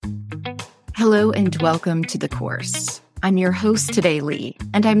Hello and welcome to the course. I'm your host today, Lee,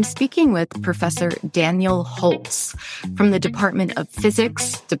 and I'm speaking with Professor Daniel Holz from the Department of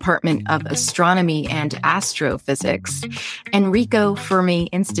Physics, Department of Astronomy and Astrophysics, Enrico Fermi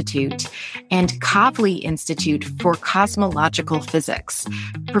Institute, and Kavli Institute for Cosmological Physics.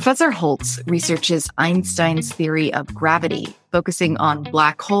 Professor Holz researches Einstein's theory of gravity, focusing on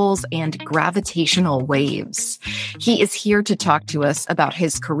black holes and gravitational waves. He is here to talk to us about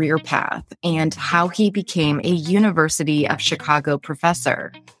his career path and how he became a University of Chicago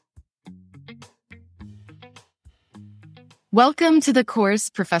professor. Welcome to the course,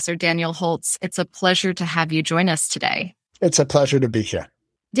 Professor Daniel Holz. It's a pleasure to have you join us today. It's a pleasure to be here.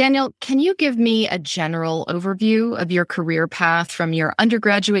 Daniel, can you give me a general overview of your career path from your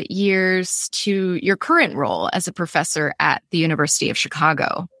undergraduate years to your current role as a professor at the University of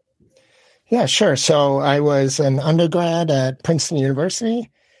Chicago? Yeah, sure. So I was an undergrad at Princeton University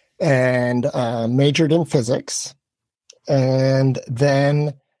and majored in physics, and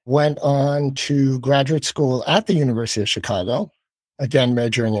then went on to graduate school at the University of Chicago, again,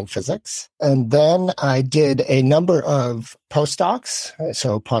 majoring in physics. And then I did a number of postdocs,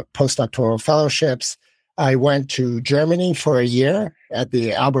 so postdoctoral fellowships. I went to Germany for a year at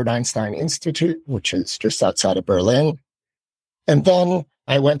the Einstein Institute, which is just outside of Berlin. And then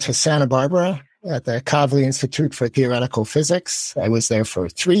I went to Santa Barbara at the Kavli Institute for Theoretical Physics. I was there for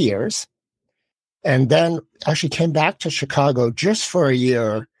 3 years. And then actually came back to Chicago just for a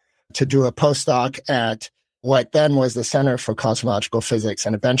year to do a postdoc at what then was the Center for Cosmological Physics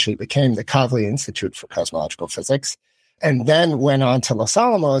and eventually became the Kavli Institute for Cosmological Physics, and then went on to Los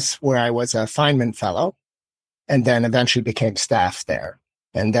Alamos, where I was a Feynman Fellow, and then eventually became staff there.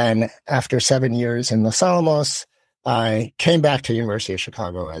 And then after 7 years in Los Alamos, I came back to the University of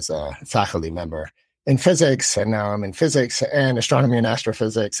Chicago as a faculty member in physics, and now I'm in physics and astronomy and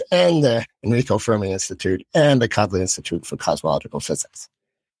astrophysics and the Enrico Fermi Institute and the Kavli Institute for Cosmological Physics.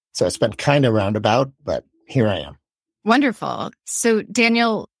 So it's been kind of roundabout, but here I am. Wonderful. So,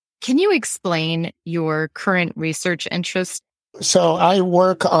 Daniel, can you explain your current research interest? So I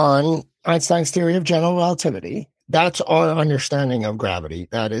work on Einstein's theory of general relativity. That's our understanding of gravity.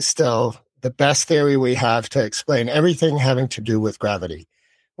 That is still the best theory we have to explain everything having to do with gravity,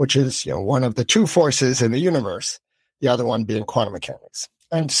 which is, one of the two forces in the universe, the other one being quantum mechanics.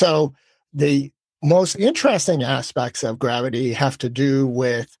 And so the most interesting aspects of gravity have to do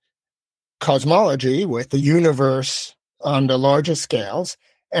with cosmology, with the universe on the largest scales,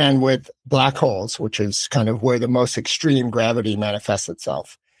 and with black holes, which is kind of where the most extreme gravity manifests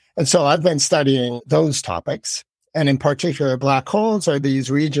itself. And so I've been studying those topics. And in particular, black holes are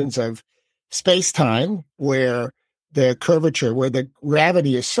these regions of space-time where the curvature, where the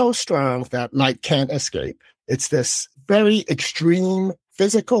gravity is so strong that light can't escape. It's this very extreme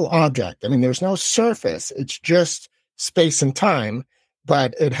physical object. I mean, there's no surface. It's just space and time,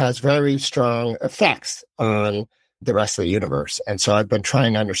 but it has very strong effects on the rest of the universe. And so I've been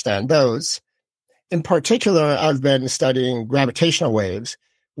trying to understand those. In particular, I've been studying gravitational waves,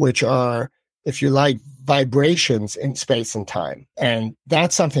 which are, if you like, vibrations in space and time. And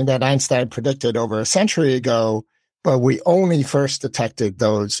that's something that Einstein predicted over a century ago, but we only first detected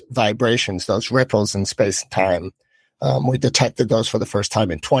those vibrations, those ripples in space and time. We detected those for the first time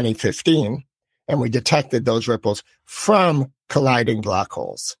in 2015. And we detected those ripples from colliding black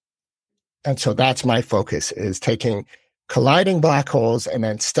holes. And so that's my focus, is taking colliding black holes and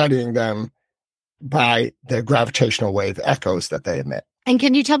then studying them by the gravitational wave echoes that they emit. And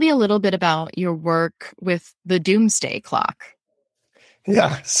can you tell me a little bit about your work with the doomsday clock?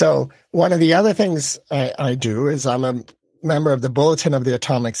 Yeah. So one of the other things I do is I'm a member of the Bulletin of the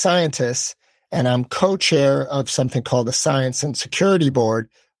Atomic Scientists, and I'm co-chair of something called the Science and Security Board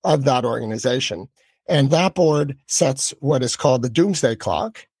of that organization. And that board sets what is called the doomsday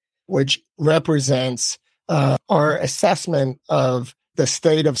clock, which represents our assessment of the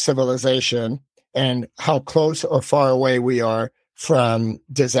state of civilization and how close or far away we are from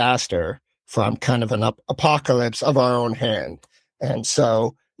disaster, from kind of an apocalypse of our own hand. And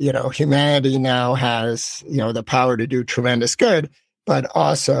so, humanity now has, the power to do tremendous good, but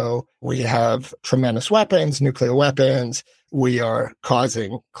also we have tremendous weapons, nuclear weapons. We are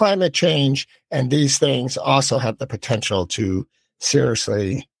causing climate change, and these things also have the potential to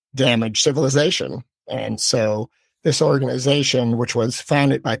seriously damage civilization. And so this organization, which was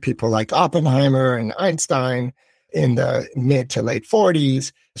founded by people like Oppenheimer and Einstein in the mid to late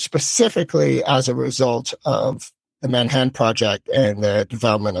 40s, specifically as a result of the Manhattan Project and the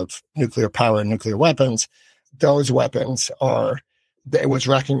development of nuclear power and nuclear weapons, those weapons it was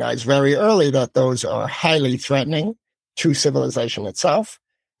recognized very early that those are highly threatening to civilization itself.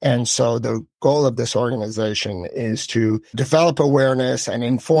 And so the goal of this organization is to develop awareness and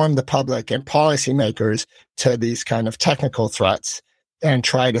inform the public and policymakers to these kind of technical threats and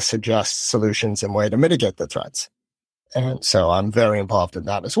try to suggest solutions and way to mitigate the threats. And so I'm very involved in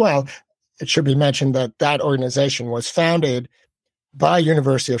that as well. It should be mentioned that that organization was founded by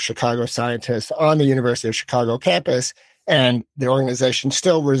University of Chicago scientists on the University of Chicago campus, and the organization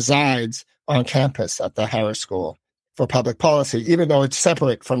still resides on campus at the Harris School for Public Policy, even though it's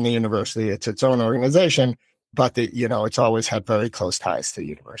separate from the university. It's its own organization, but it's always had very close ties to the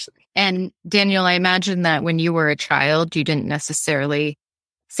university. And Daniel, I imagine that when you were a child, you didn't necessarily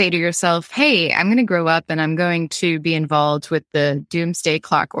say to yourself, hey, I'm going to grow up and I'm going to be involved with the Doomsday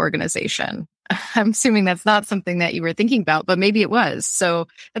Clock organization. I'm assuming that's not something that you were thinking about, but maybe it was. So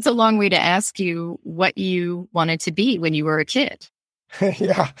that's a long way to ask you what you wanted to be when you were a kid.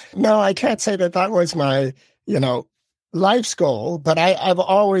 Yeah. No, I can't say that was my, life's goal, but I've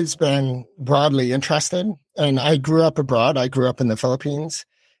always been broadly interested. And I grew up abroad. I grew up in the Philippines.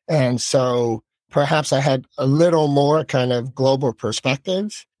 And so perhaps I had a little more kind of global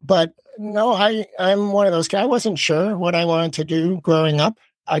perspective. But no, I'm one of those guys. I wasn't sure what I wanted to do growing up.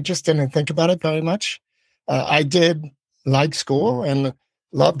 I just didn't think about it very much. I did like school and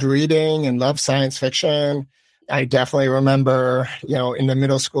loved reading and loved science fiction. I definitely remember, in the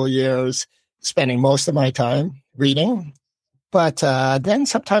middle school years, spending most of my time reading. But then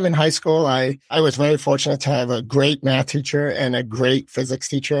sometime in high school, I was very fortunate to have a great math teacher and a great physics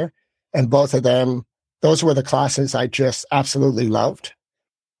teacher. And both of them, those were the classes I just absolutely loved.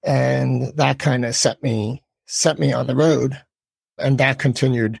 And that kind of set me on the road. And that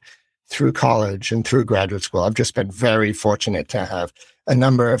continued through college and through graduate school. I've just been very fortunate to have a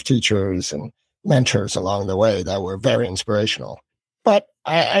number of teachers and mentors along the way that were very inspirational. But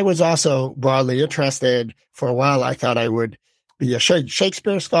I was also broadly interested. For a while, I thought I would be a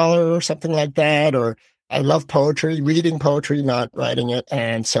Shakespeare scholar or something like that. Or I love poetry, reading poetry, not writing it.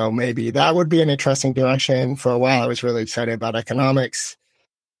 And so maybe that would be an interesting direction. For a while, I was really excited about economics.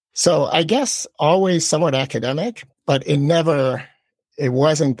 So I guess always somewhat academic, but it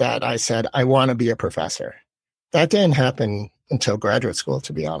wasn't that I said, I want to be a professor. That didn't happen until graduate school,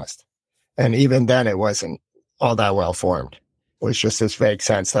 to be honest. And even then, it wasn't all that well formed. It was just this vague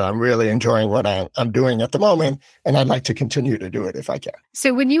sense that I'm really enjoying what I'm doing at the moment, and I'd like to continue to do it if I can.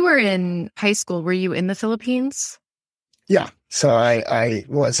 So when you were in high school, were you in the Philippines? Yeah. So I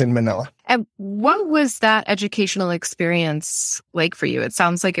was in Manila. And what was that educational experience like for you? It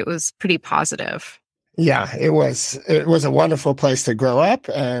sounds like it was pretty positive. Yeah, it was a wonderful place to grow up,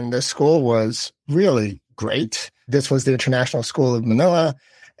 and the school was really great. This was the International School of Manila,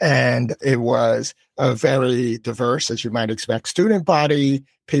 and it was a very diverse, as you might expect, student body,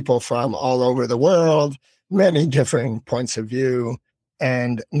 people from all over the world, many different points of view.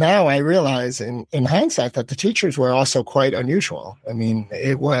 And now I realize in hindsight that the teachers were also quite unusual. I mean,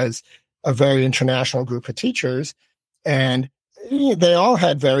 it was a very international group of teachers, and they all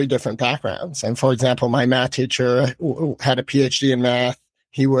had very different backgrounds. And for example, my math teacher had a PhD in math.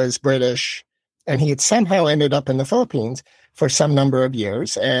 He was British, and he had somehow ended up in the Philippines for some number of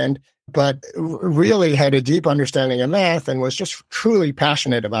years, but really had a deep understanding of math and was just truly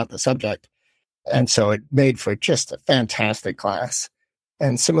passionate about the subject. And so it made for just a fantastic class.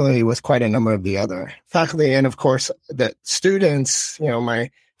 And similarly with quite a number of the other faculty. And of course, the students,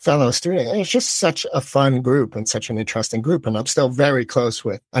 my fellow students, it's just such a fun group and such an interesting group. And I'm still very close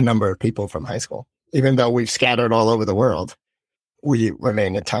with a number of people from high school. Even though we've scattered all over the world, we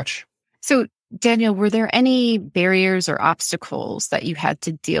remain in touch. So Daniel, were there any barriers or obstacles that you had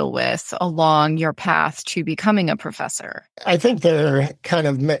to deal with along your path to becoming a professor? I think there are kind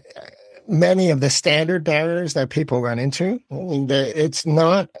of many of the standard barriers that people run into. I mean, it's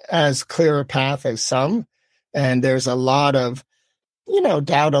not as clear a path as some, and there's a lot of,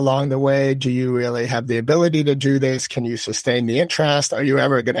 doubt along the way. Do you really have the ability to do this? Can you sustain the interest? Are you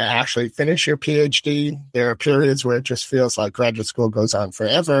ever going to actually finish your PhD? There are periods where it just feels like graduate school goes on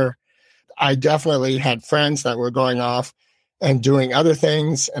forever. I definitely had friends that were going off and doing other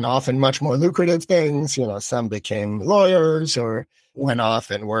things, and often much more lucrative things. Some became lawyers or went off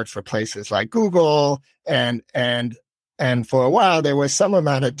and worked for places like Google. And for a while, there was some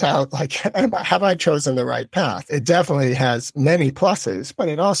amount of doubt, like, have I chosen the right path? It definitely has many pluses, but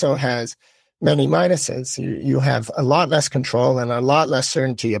it also has many minuses. You have a lot less control and a lot less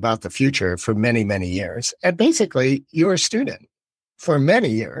certainty about the future for many, many years. And basically, you're a student for many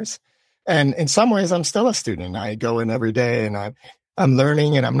years. And in some ways, I'm still a student. I go in every day and I'm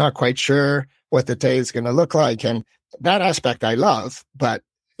learning, and I'm not quite sure what the day is going to look like. And that aspect I love, but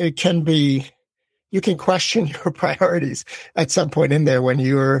it can be you can question your priorities at some point in there when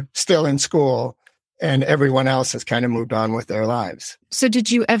you're still in school and everyone else has kind of moved on with their lives. So did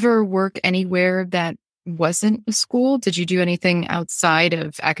you ever work anywhere that wasn't a school? Did you do anything outside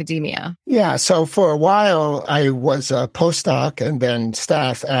of academia? Yeah. So for a while, I was a postdoc and then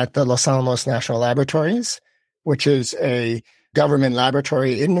staff at the Los Alamos National Laboratories, which is a government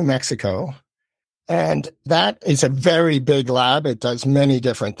laboratory in New Mexico. And that is a very big lab. It does many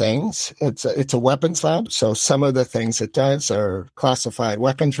different things. It's a weapons lab. So some of the things it does are classified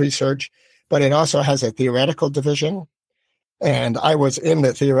weapons research, but it also has a theoretical division. And I was in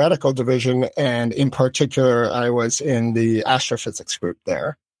the theoretical division, and in particular, I was in the astrophysics group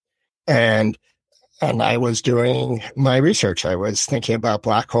there. And I was doing my research. I was thinking about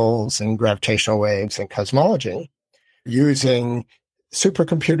black holes and gravitational waves and cosmology, using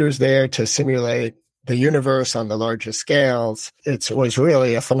supercomputers there to simulate the universe on the largest scales. It was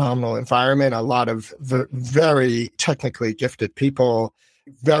really a phenomenal environment, a lot of very technically gifted people,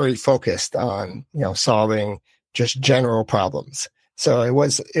 very focused on, solving just general problems. So it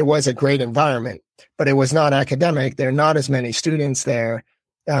was a great environment, but it was not academic. There are not as many students there.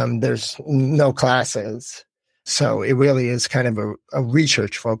 There's no classes. So it really is kind of a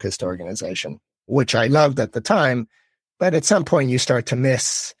research-focused organization, which I loved at the time. But at some point, you start to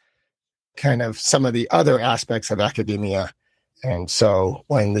miss kind of some of the other aspects of academia. And so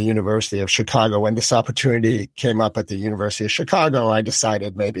when this opportunity came up at the University of Chicago, I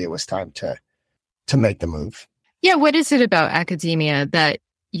decided maybe it was time to make the move. Yeah, what is it about academia that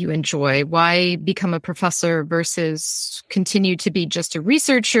you enjoy? Why become a professor versus continue to be just a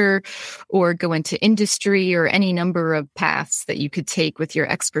researcher or go into industry or any number of paths that you could take with your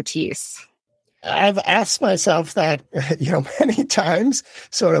expertise? I've asked myself that, many times,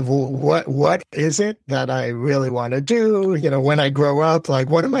 sort of what is it that I really want to do? When I grow up, like,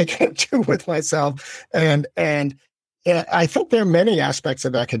 what am I going to do with myself? And I think there are many aspects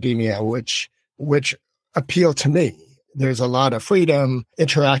of academia which appeal to me. There's a lot of freedom.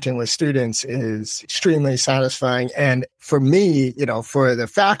 Interacting with students is extremely satisfying. And for me, for the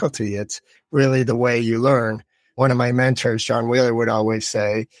faculty, it's really the way you learn. One of my mentors, John Wheeler, would always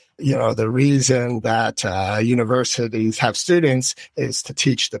say, the reason that universities have students is to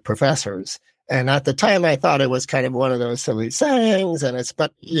teach the professors. And at the time, I thought it was kind of one of those silly sayings.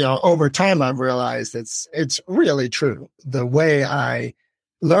 But over time, I've realized it's really true. The way I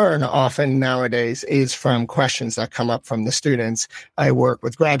learn often nowadays is from questions that come up from the students. I work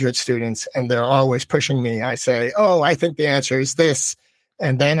with graduate students and they're always pushing me. I say, I think the answer is this.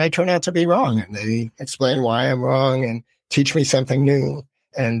 And then I turn out to be wrong. And they explain why I'm wrong and teach me something new.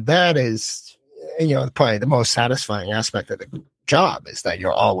 And that is, probably the most satisfying aspect of the job is that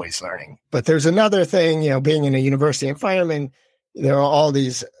you're always learning. But there's another thing, being in a university environment, there are all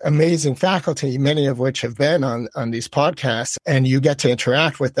these amazing faculty, many of which have been on these podcasts, and you get to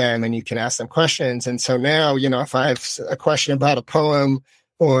interact with them and you can ask them questions. And so now, if I have a question about a poem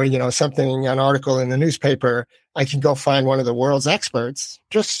or, something, an article in the newspaper, I can go find one of the world's experts,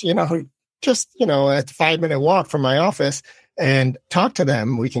 just a 5-minute walk from my office and talk to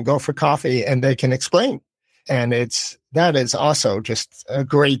them. We can go for coffee and they can explain. And that is also just a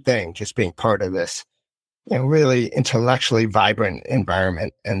great thing, just being part of this really intellectually vibrant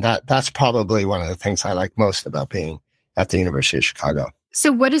environment. And that's probably one of the things I like most about being at the University of Chicago.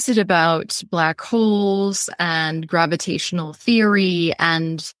 So what is it about black holes and gravitational theory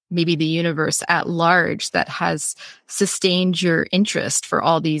and maybe the universe at large that has sustained your interest for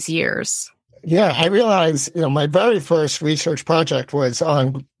all these years? Yeah, I realized, my very first research project was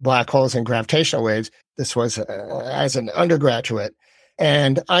on black holes and gravitational waves. This was as an undergraduate.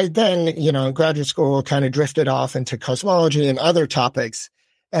 And I then, in graduate school, kind of drifted off into cosmology and other topics,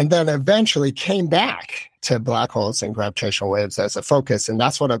 and then eventually came back to black holes and gravitational waves as a focus. And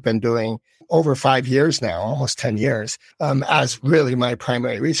that's what I've been doing over 5 years now, almost 10 years, as really my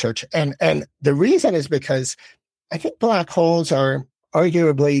primary research. And the reason is because I think black holes are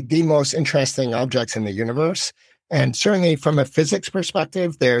arguably the most interesting objects in the universe. And certainly from a physics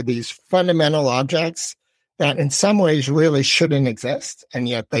perspective, they're these fundamental objects that in some ways really shouldn't exist, and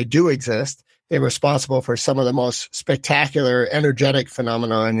yet they do exist. They're responsible for some of the most spectacular energetic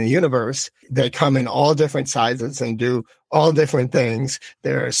phenomena in the universe. They come in all different sizes and do all different things.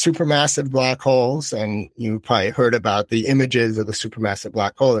 There are supermassive black holes, and you probably heard about the images of the supermassive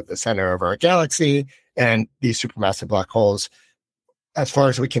black hole at the center of our galaxy. And these supermassive black holes, as far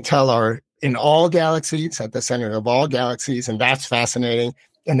as we can tell, are in all galaxies, at the center of all galaxies, and that's fascinating.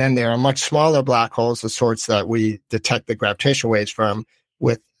 And then there are much smaller black holes, the sorts that we detect the gravitational waves from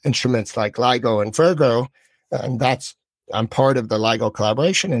with instruments like LIGO and Virgo. And that's I'm part of the LIGO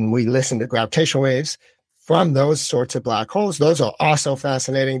collaboration, and we listen to gravitational waves from those sorts of black holes. Those are also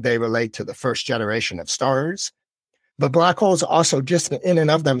fascinating. They relate to the first generation of stars. But black holes also, just in and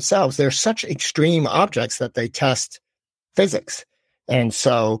of themselves, they're such extreme objects that they test physics. And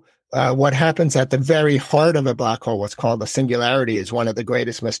so what happens at the very heart of a black hole, what's called a singularity, is one of the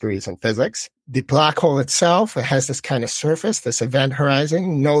greatest mysteries in physics. The black hole itself, it has this kind of surface, this event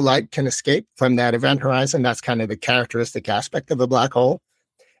horizon. No light can escape from that event horizon. That's kind of the characteristic aspect of a black hole.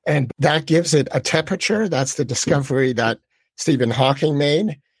 And that gives it a temperature. That's the discovery that Stephen Hawking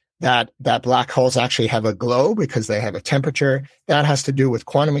made, that black holes actually have a glow because they have a temperature. That has to do with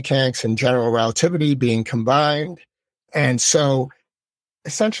quantum mechanics and general relativity being combined. And so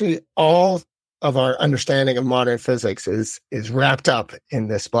essentially all of our understanding of modern physics is wrapped up in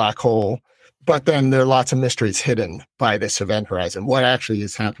this black hole. But then there are lots of mysteries hidden by this event horizon. What actually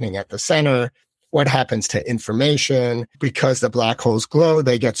is happening at the center? What happens to information? Because the black holes glow,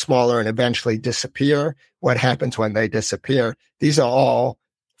 they get smaller and eventually disappear. What happens when they disappear? These are all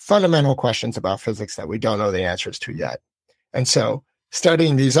fundamental questions about physics that we don't know the answers to yet. And so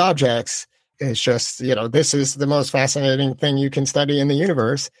studying these objects is just, this is the most fascinating thing you can study in the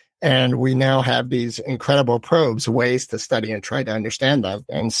universe. And we now have these incredible probes, ways to study and try to understand them.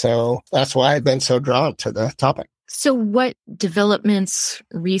 And so that's why I've been so drawn to the topic. So what developments,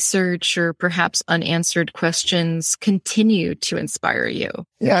 research, or perhaps unanswered questions continue to inspire you?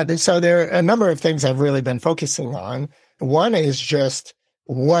 Yeah, so there are a number of things I've really been focusing on. One is just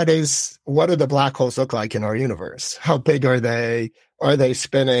what do the black holes look like in our universe? How big are they? Are they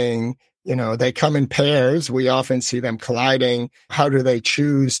spinning? They come in pairs. We often see them colliding. How do they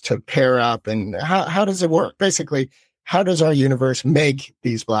choose to pair up? And how does it work? Basically, how does our universe make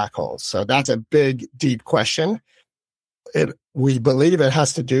these black holes? So that's a big, deep question. We believe it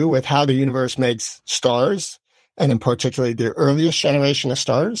has to do with how the universe makes stars, and in particular, the earliest generation of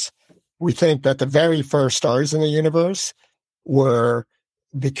stars. We think that the very first stars in the universe were,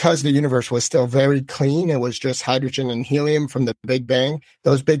 because the universe was still very clean, it was just hydrogen and helium from the Big Bang.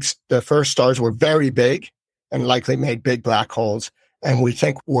 The first stars were very big and likely made big black holes. And we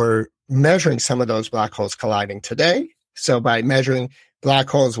think we're measuring some of those black holes colliding today. So by measuring black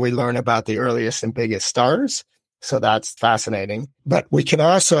holes, we learn about the earliest and biggest stars. So that's fascinating. But we can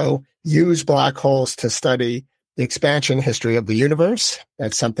also use black holes to study the expansion history of the universe.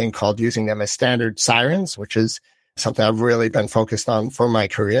 That's something called using them as standard sirens, which is something I've really been focused on for my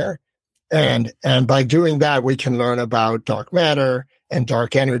career. And by doing that, we can learn about dark matter and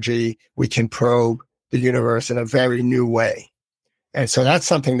dark energy. We can probe the universe in a very new way. And so that's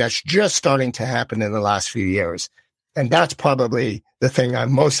something that's just starting to happen in the last few years. And that's probably the thing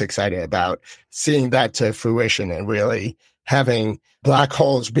I'm most excited about, seeing that to fruition and really having black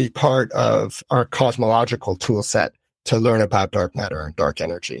holes be part of our cosmological tool set to learn about dark matter and dark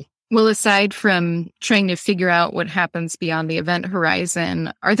energy. Well, aside from trying to figure out what happens beyond the event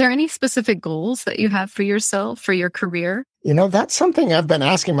horizon, are there any specific goals that you have for yourself, for your career? That's something I've been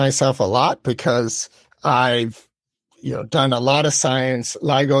asking myself a lot because I've done a lot of science.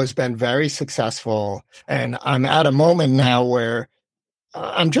 LIGO has been very successful. And I'm at a moment now where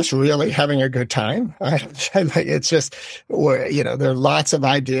I'm just really having a good time. It's just where, there are lots of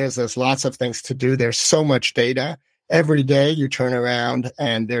ideas. There's lots of things to do. There's so much data. Every day you turn around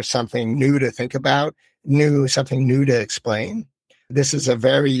and there's something new to think about, something new to explain. This is a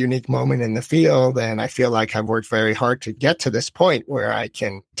very unique moment in the field. And I feel like I've worked very hard to get to this point where I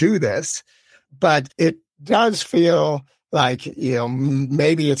can do this. But it does feel like,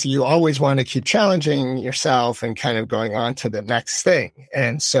 maybe it's you always want to keep challenging yourself and kind of going on to the next thing.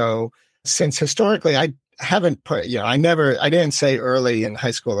 And so since historically I haven't I didn't say early in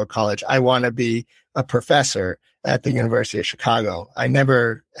high school or college, I want to be a professor at the University of Chicago. I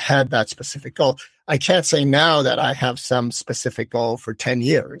never had that specific goal. I can't say now that I have some specific goal for 10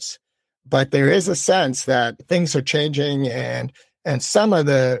 years, but there is a sense that things are changing and some of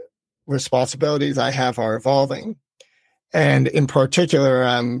the responsibilities I have are evolving. And in particular,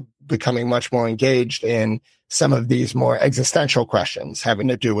 I'm becoming much more engaged in some of these more existential questions having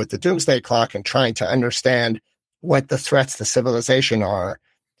to do with the doomsday clock and trying to understand what the threats to civilization are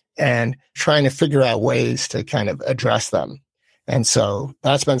and trying to figure out ways to kind of address them. And so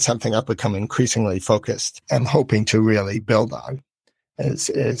that's been something I've become increasingly focused and hoping to really build on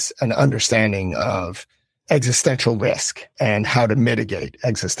is an understanding of existential risk and how to mitigate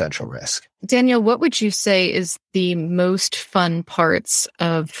existential risk. Daniel, what would you say is the most fun parts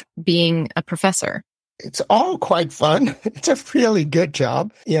of being a professor? It's all quite fun. It's a really good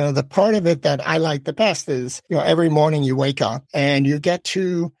job. The part of it that I like the best is, every morning you wake up and you get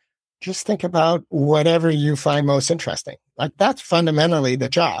to just think about whatever you find most interesting. Like that's fundamentally the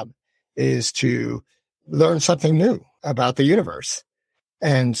job, is to learn something new about the universe.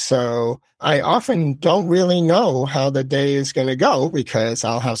 And so I often don't really know how the day is going to go because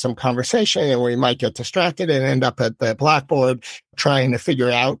I'll have some conversation and we might get distracted and end up at the blackboard trying to figure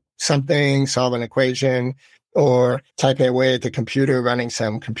out something, solve an equation, or typing away at the computer, running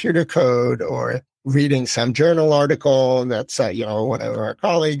some computer code, or reading some journal article that's, one of our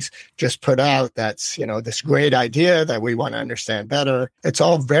colleagues just put out that's, this great idea that we want to understand better. It's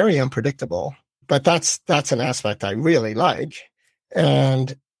all very unpredictable, but that's an aspect I really like.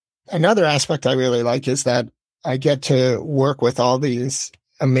 And another aspect I really like is that I get to work with all these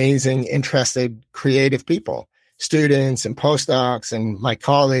amazing, interested, creative people, students and postdocs and my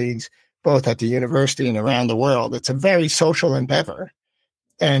colleagues, both at the university and around the world. It's a very social endeavor.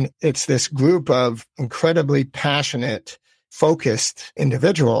 And it's this group of incredibly passionate, focused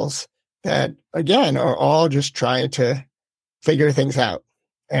individuals that, again, are all just trying to figure things out.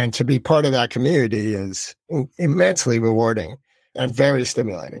 And to be part of that community is immensely rewarding and very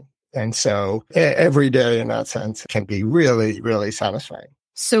stimulating. And so every day in that sense can be really, really satisfying.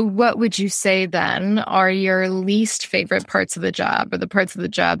 So what would you say then are your least favorite parts of the job, or the parts of the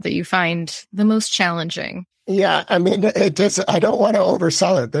job that you find the most challenging? Yeah, I mean, I don't want to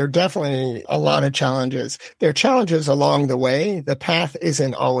oversell it. There are definitely a lot of challenges. There are challenges along the way. The path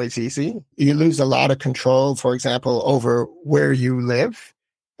isn't always easy. You lose a lot of control, for example, over where you live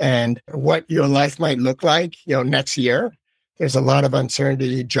and what your life might look like, next year. There's a lot of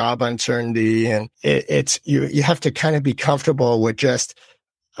uncertainty, job uncertainty, and it's you have to kind of be comfortable with just,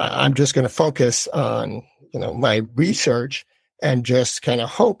 I'm just going to focus on, my research and just kind of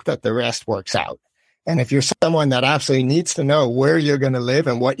hope that the rest works out. And if you're someone that absolutely needs to know where you're going to live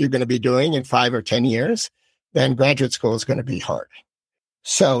and what you're going to be doing in 5 or 10 years, then graduate school is going to be hard.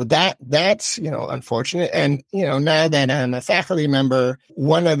 So that's, unfortunate. And, now that I'm a faculty member,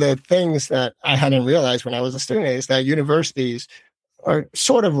 one of the things that I hadn't realized when I was a student is that universities are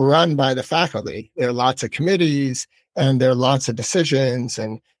sort of run by the faculty. There are lots of committees and there are lots of decisions,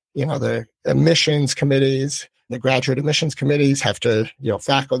 and, the admissions committees, the graduate admissions committees have to,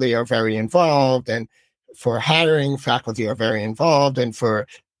 faculty are very involved, and for hiring, faculty are very involved, and for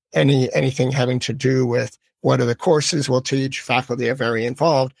anything having to do with what are the courses we'll teach, faculty are very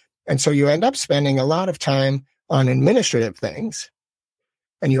involved. And so you end up spending a lot of time on administrative things.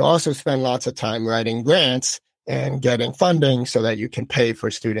 And you also spend lots of time writing grants and getting funding so that you can pay for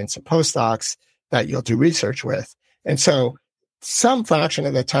students and postdocs that you'll do research with. And so some fraction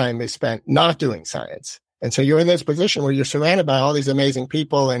of the time is spent not doing science. And so you're in this position where you're surrounded by all these amazing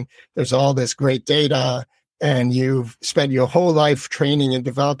people and there's all this great data, and you've spent your whole life training and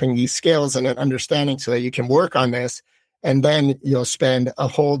developing these skills and an understanding so that you can work on this. And then you'll spend a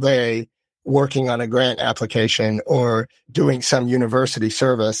whole day working on a grant application or doing some university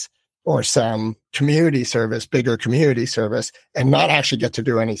service or some community service, bigger community service, and not actually get to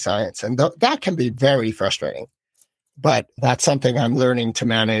do any science. And that can be very frustrating. But that's something I'm learning to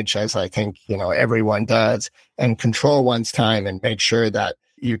manage, as I think, everyone does, and control one's time and make sure that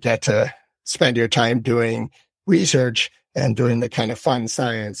you get to spend your time doing research and doing the kind of fun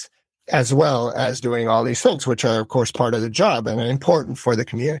science, as well as doing all these things, which are, of course, part of the job and important for the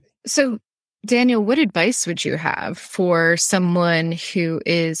community. So, Daniel, what advice would you have for someone who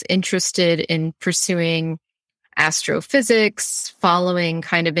is interested in pursuing astrophysics, following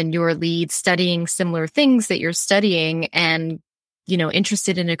kind of in your lead, studying similar things that you're studying, and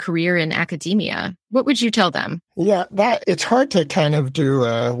interested in a career in academia? What would you tell them? Yeah, it's hard to kind of do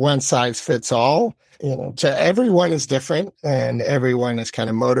a one size fits all. Everyone is different, and everyone is kind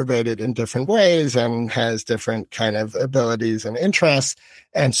of motivated in different ways and has different kind of abilities and interests.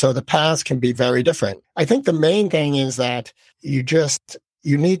 And so the paths can be very different. I think the main thing is that you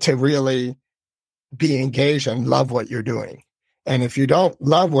need to really be engaged and love what you're doing. And if you don't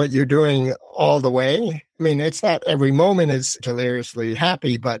love what you're doing all the way, it's not every moment is deliriously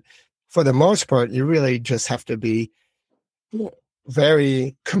happy, but for the most part, you really just have to be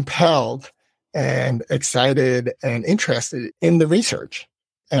very compelled and excited and interested in the research.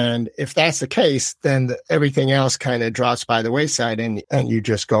 And if that's the case, then everything else kind of drops by the wayside and you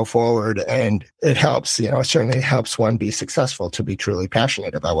just go forward. And it helps, it certainly helps one be successful to be truly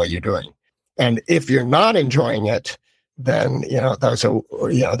passionate about what you're doing. And if you're not enjoying it, then, there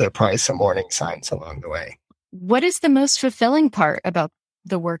are probably some warning signs along the way. What is the most fulfilling part about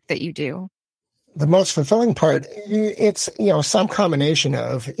the work that you do? The most fulfilling part, it's, some combination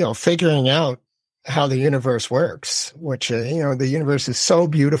of, figuring out how the universe works, which, the universe is so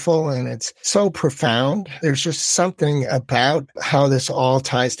beautiful and it's so profound. There's just something about how this all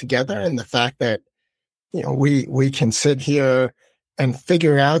ties together, and the fact that, we can sit here and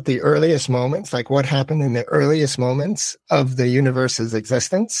figure out the earliest moments, like what happened in the earliest moments of the universe's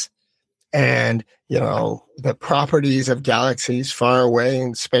existence, and, the properties of galaxies far away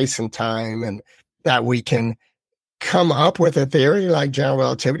in space and time, and that we can come up with a theory like general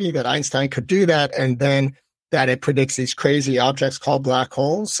relativity, that Einstein could do that, and then that it predicts these crazy objects called black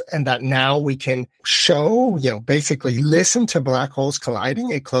holes, and that now we can show, basically listen to black holes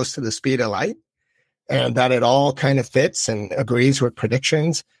colliding at close to the speed of light, and that it all kind of fits and agrees with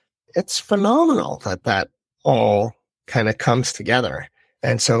predictions. It's phenomenal that all kind of comes together.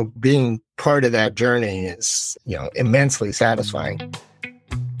 And so being part of that journey is, immensely satisfying.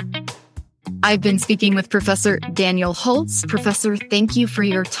 I've been speaking with Professor Daniel Holz. Professor, thank you for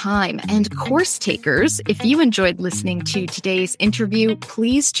your time. And course takers, if you enjoyed listening to today's interview,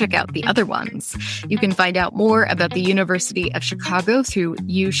 please check out the other ones. You can find out more about the University of Chicago through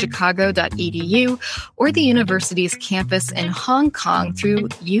uchicago.edu or the university's campus in Hong Kong through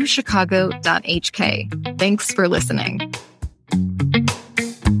uchicago.hk. Thanks for listening.